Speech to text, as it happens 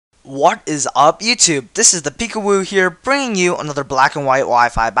What is up, YouTube? This is ThePikaWu here, bringing you another black and white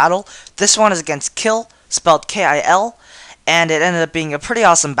Wi-Fi battle. This one is against Kill, spelled K-I-L, and it ended up being a pretty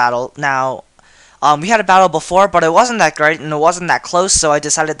awesome battle. Now, we had a battle before, but it wasn't that great and it wasn't that close, so I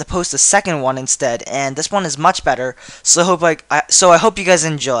decided to post a second one instead. And this one is much better, so I hope you guys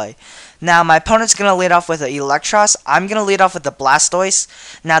enjoy. Now, my opponent's going to lead off with an Electros. I'm going to lead off with the Blastoise.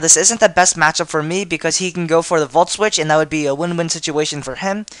 Now, this isn't the best matchup for me because he can go for the Volt Switch, and that would be a win-win situation for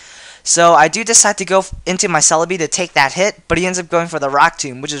him. So I do decide to go into my Celebi to take that hit, but he ends up going for the Rock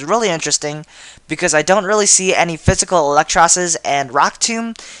Tomb, which is really interesting because I don't really see any physical Electroses, and Rock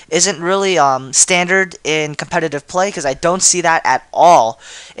Tomb isn't really standard in competitive play because I don't see that at all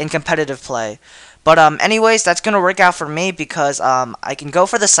in competitive play. But anyways, that's going to work out for me because I can go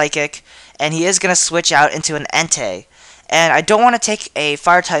for the Psychic, and he is going to switch out into an Entei. And I don't want to take a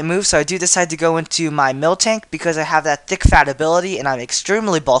Fire-type move, so I do decide to go into my Miltank because I have that thick fat ability and I'm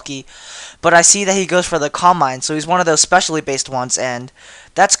extremely bulky. But I see that he goes for the Calm Mind, so he's one of those specially based ones, and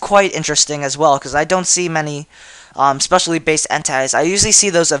that's quite interesting as well because I don't see many specially based Enteis. I usually see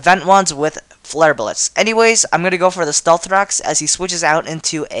those event ones with Flare Blitz. Anyways, I'm going to go for the Stealth Rocks as he switches out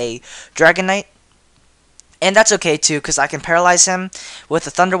into a Dragonite. And that's okay too, because I can paralyze him with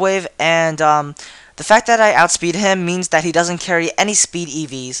the Thunder Wave, and the fact that I outspeed him means that he doesn't carry any speed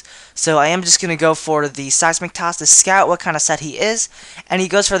EVs, so I am just going to go for the Seismic Toss to scout what kind of set he is, and he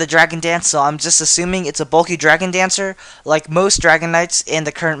goes for the Dragon Dance, so I'm just assuming it's a bulky Dragon Dancer, like most Dragonites in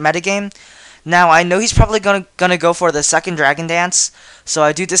the current metagame. Now, I know he's probably gonna go for the second Dragon Dance, so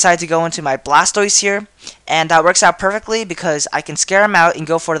I do decide to go into my Blastoise here, and that works out perfectly because I can scare him out and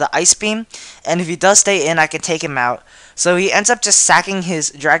go for the Ice Beam, and if he does stay in, I can take him out. So he ends up just sacking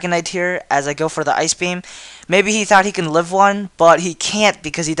his Dragonite here as I go for the Ice Beam. Maybe he thought he can live one, but he can't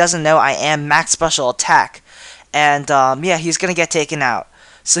because he doesn't know I am max special attack. And yeah, he's gonna get taken out.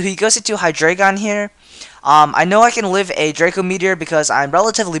 So he goes into Hydreigon here. I know I can live a Draco Meteor because I'm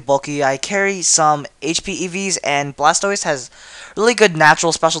relatively bulky. I carry some HP EVs, and Blastoise has really good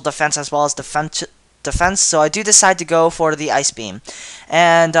natural special defense as well as defense, so I do decide to go for the Ice Beam.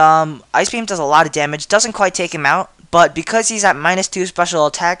 And Ice Beam does a lot of damage, doesn't quite take him out, but because he's at -2 special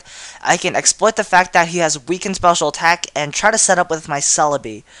attack, I can exploit the fact that he has weakened special attack and try to set up with my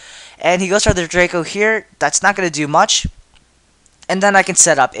Celebi. And he goes for the Draco here. That's not going to do much. And then I can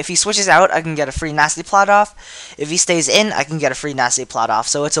set up. If he switches out, I can get a free Nasty Plot off. If he stays in, I can get a free Nasty Plot off.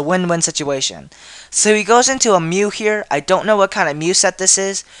 So it's a win-win situation. So he goes into a Mew here. I don't know what kind of Mew set this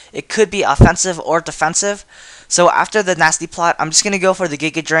is. It could be offensive or defensive. So after the Nasty Plot, I'm just going to go for the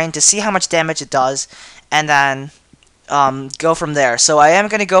Giga Drain to see how much damage it does. And then go from there. So I am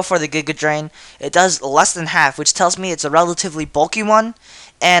going to go for the Giga Drain. It does less than half, which tells me it's a relatively bulky one.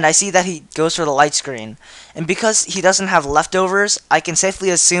 And I see that he goes for the Light Screen. And because he doesn't have leftovers, I can safely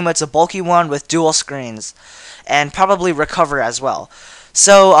assume it's a bulky one with dual screens. And probably recover as well.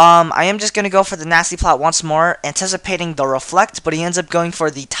 So, I am just going to go for the Nasty Plot once more, anticipating the Reflect, but he ends up going for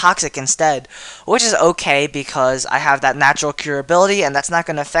the Toxic instead. Which is okay, because I have that natural cure ability, and that's not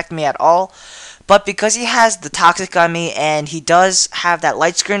going to affect me at all. But because he has the Toxic on me, and he does have that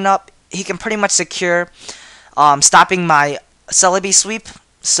Light Screen up, he can pretty much secure stopping my Celebi sweep.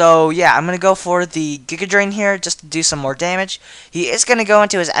 So yeah, I'm going to go for the Giga Drain here just to do some more damage. He is going to go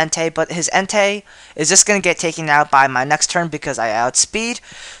into his Entei, but his Entei is just going to get taken out by my next turn because I outspeed.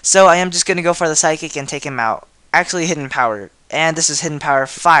 So I am just going to go for the Psychic and take him out. Actually, Hidden Power. And this is Hidden Power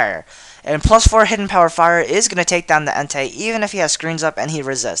Fire. And +4 Hidden Power Fire is going to take down the Entei even if he has screens up and he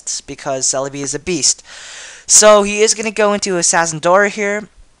resists because Celebi is a beast. So he is going to go into Assassin Dora here.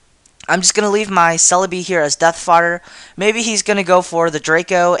 I'm just going to leave my Celebi here as death fodder. Maybe he's going to go for the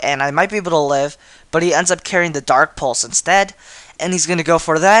Draco, and I might be able to live, but he ends up carrying the Dark Pulse instead, and he's going to go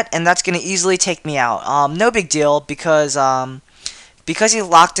for that, and that's going to easily take me out. No big deal, because he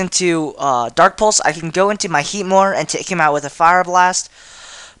locked into Dark Pulse, I can go into my Heatmore and take him out with a Fire Blast.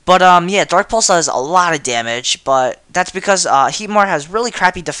 But, yeah, Dark Pulse does a lot of damage, but that's because Heatmore has really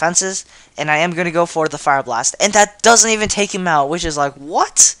crappy defenses, and I am going to go for the Fire Blast. And that doesn't even take him out, which is like,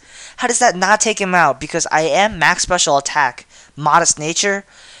 what? How does that not take him out? Because I am max special attack, modest nature,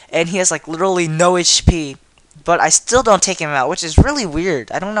 and he has, like, literally no HP. But I still don't take him out, which is really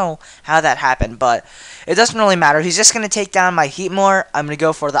weird. I don't know how that happened, but it doesn't really matter. He's just going to take down my Heatmore. I'm going to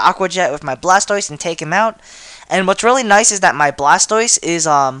go for the Aqua Jet with my Blastoise and take him out. And what's really nice is that my Blastoise is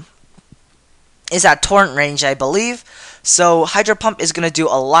at Torrent range, I believe. So Hydro Pump is going to do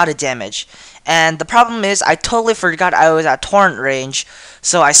a lot of damage. And the problem is I totally forgot I was at Torrent range,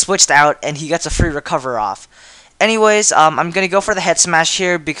 so I switched out and he gets a free recover off. Anyways, I'm going to go for the Head Smash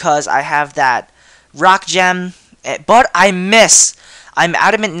here because I have that Rock Gem, but I miss. I'm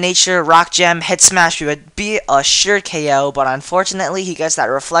Adamant Nature, Rock Gem, Head Smash would be a sure KO, but unfortunately he gets that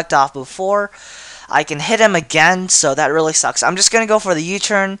Reflect off before I can hit him again, so that really sucks. I'm just going to go for the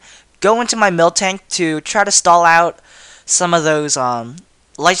U-turn, go into my Milk Tank to try to stall out some of those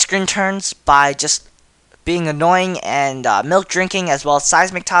light screen turns by just being annoying and milk drinking as well as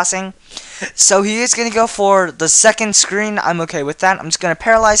seismic tossing. So he is going to go for the second screen. I'm okay with that. I'm just going to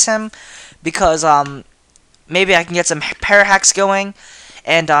paralyze him because maybe I can get some para hacks going,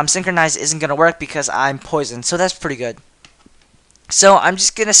 and synchronize isn't going to work because I'm poisoned. So that's pretty good. So I'm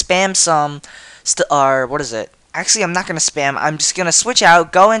just going to spam some, what is it? Actually, I'm not going to spam. I'm just going to switch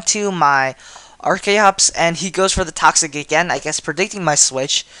out, go into my Archeops, and he goes for the Toxic again, I guess predicting my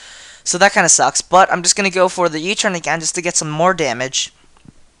switch. So that kind of sucks, but I'm just going to go for the U-turn again just to get some more damage.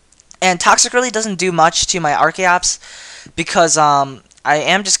 And Toxic really doesn't do much to my Archeops because I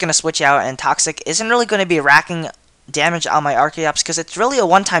am just going to switch out, and Toxic isn't really going to be racking damage on my Archeops because it's really a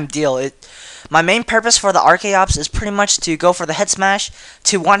one-time deal. My main purpose for the Archeops is pretty much to go for the Head Smash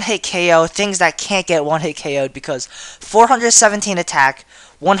to one-hit KO things that can't get one-hit KO'd because 417 attack,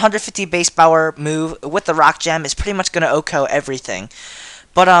 150 base power move with the Rock Gem is pretty much going to OHKO everything.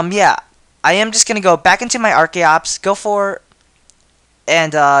 But yeah, I am just going to go back into my Archeops, go for,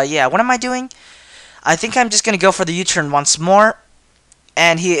 and yeah, what am I doing? I think I'm just going to go for the U-turn once more,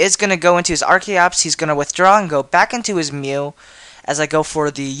 and he is going to go into his Archeops, he's going to withdraw and go back into his Mew as I go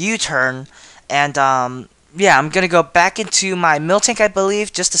for the U-turn, and yeah, I'm going to go back into my Milk Tank, I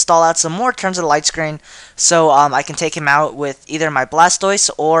believe, just to stall out some more turns of the light screen, so I can take him out with either my Blastoise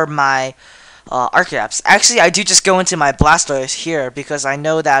or my Archeops. Actually, I do just go into my Blastoise here because I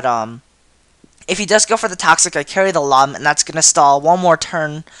know that if he does go for the Toxic, I carry the Lum, and that's going to stall one more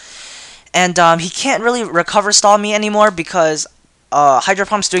turn. And he can't really recover stall me anymore because Hydro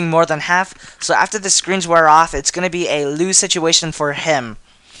Pump's doing more than half. So after the screens wear off, it's going to be a lose situation for him.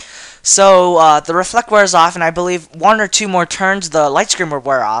 So the Reflect wears off, and I believe one or two more turns, the Light Screen will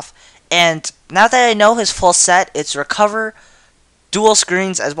wear off. And now that I know his full set, it's Recover, Dual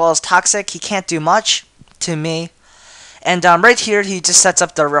Screens, as well as Toxic. He can't do much to me. And right here, he just sets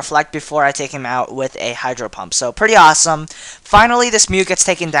up the Reflect before I take him out with a Hydro Pump. So pretty awesome. Finally, this Mew gets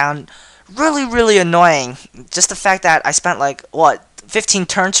taken down. Really, really annoying. Just the fact that I spent like, what, 15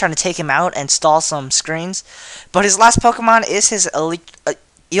 turns trying to take him out and stall some screens. But his last Pokemon is his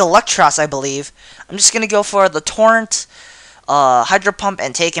Electros, I believe. I'm just going to go for the Torrent, Hydro Pump,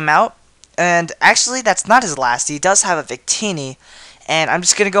 and take him out. And actually, that's not his last. He does have a Victini. And I'm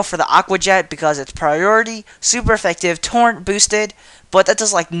just going to go for the Aqua Jet because it's priority, super effective, Torrent boosted. But that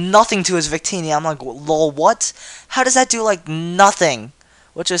does like nothing to his Victini. I'm like, lol, what? How does that do like nothing?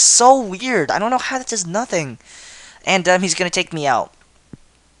 Which is so weird. I don't know how that does nothing. And he's going to take me out.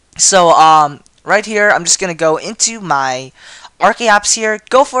 So, right here, I'm just going to go into my Archeops here,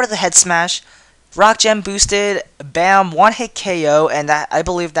 go for the Head Smash, Rock Gem boosted, bam, one-hit KO, and that I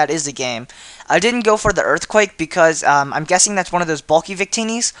believe that is the game. I didn't go for the Earthquake because I'm guessing that's one of those bulky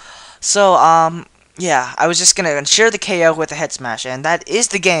Victinis. So, yeah, I was just going to ensure the KO with the Head Smash, and that is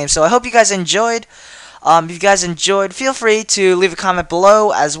the game. So I hope you guys enjoyed. If you guys enjoyed, feel free to leave a comment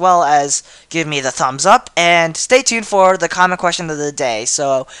below, as well as give me the thumbs up, and stay tuned for the comment question of the day.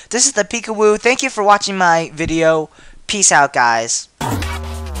 So, this is ThePikaWu. Thank you for watching my video. Peace out, guys.